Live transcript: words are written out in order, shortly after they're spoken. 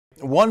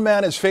One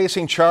man is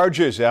facing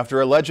charges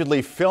after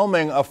allegedly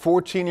filming a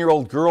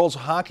 14-year-old girls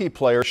hockey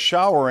player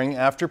showering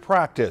after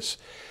practice.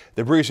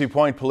 The Breezy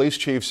Point police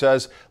chief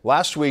says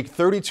last week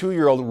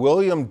 32-year-old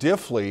William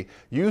Diffley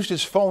used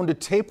his phone to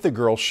tape the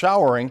girl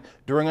showering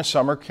during a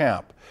summer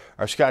camp.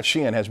 Our Scott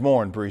Sheehan has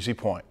more in Breezy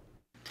Point.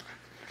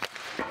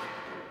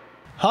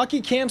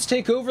 Hockey camps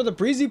take over the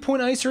Breezy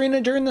Point Ice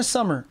Arena during the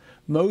summer.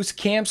 Most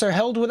camps are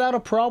held without a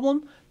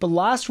problem, but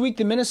last week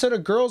the Minnesota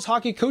Girls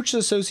Hockey Coaches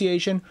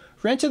Association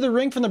rented the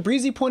rink from the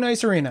Breezy Point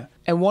Ice Arena,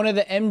 and one of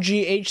the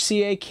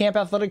MGHCA camp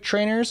athletic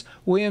trainers,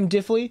 William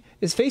Diffley,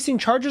 is facing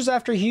charges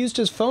after he used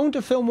his phone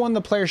to film one of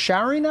the players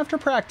showering after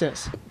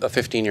practice. A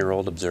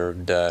 15-year-old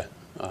observed the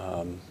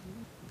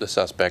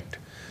suspect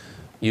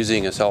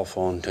using a cell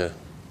phone to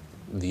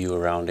view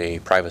around a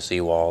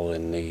privacy wall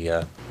in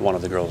the one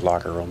of the girls'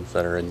 locker rooms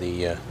that are in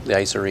the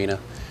ice arena,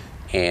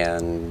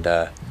 and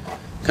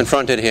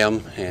confronted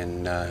him,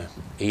 and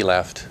he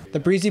left. The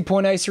Breezy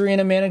Point Ice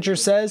Arena manager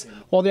says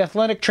while the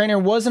athletic trainer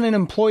wasn't an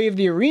employee of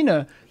the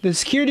arena, the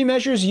security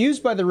measures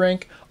used by the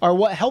rink are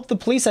what helped the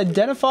police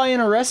identify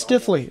and arrest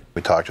Diffley.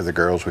 We talked to the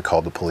girls, we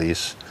called the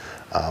police.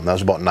 That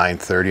was about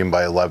 9:30, and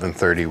by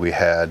 11:30 we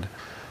had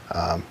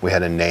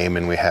a name,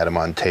 and we had him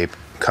on tape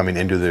coming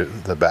into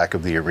the back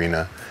of the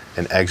arena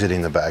and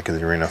exiting the back of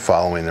the arena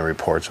following the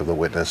reports of the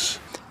witness.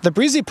 The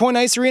Breezy Point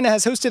Ice Arena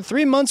has hosted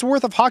 3 months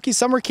worth of hockey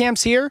summer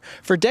camps here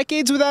for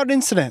decades without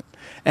incident.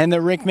 And the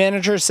rink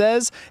manager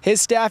says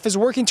his staff is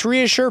working to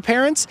reassure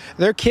parents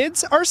their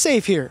kids are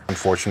safe here.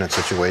 Unfortunate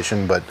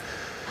situation, but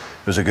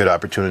it was a good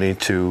opportunity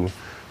to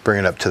bring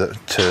it up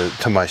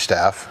to my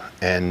staff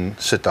and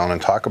sit down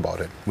and talk about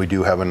it. We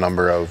do have a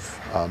number of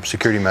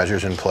security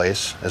measures in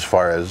place as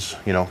far as,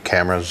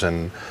 cameras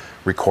and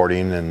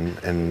recording,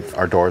 and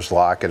our doors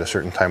lock at a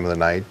certain time of the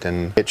night,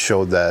 and it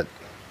showed that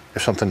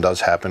if something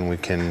does happen, we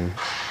can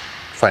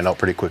find out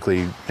pretty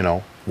quickly,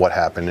 what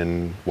happened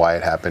and why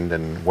it happened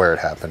and where it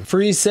happened.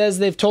 Freeze says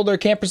they've told their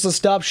campers to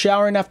stop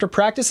showering after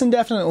practice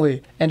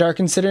indefinitely and are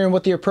considering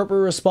what the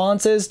appropriate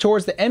response is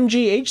towards the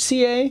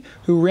MGHCA,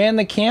 who ran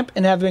the camp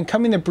and have been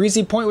coming to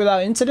Breezy Point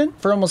without incident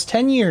for almost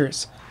 10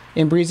 years.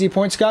 In Breezy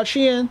Point, Scott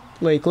Sheehan,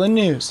 Lakeland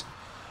News.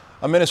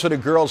 A Minnesota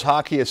Girls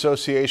Hockey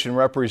Association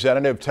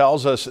representative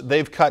tells us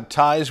they've cut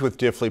ties with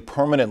Diffley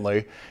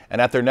permanently,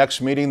 and at their next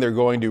meeting they're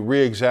going to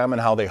re-examine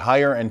how they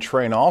hire and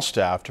train all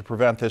staff to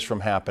prevent this from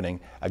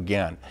happening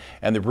again.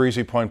 And the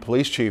Breezy Point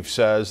police chief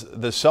says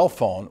the cell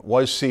phone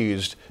was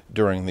seized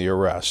during the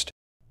arrest.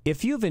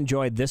 If you've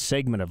enjoyed this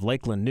segment of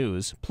Lakeland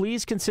News,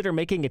 please consider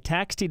making a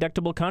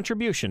tax-deductible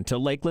contribution to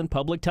Lakeland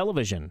Public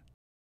Television.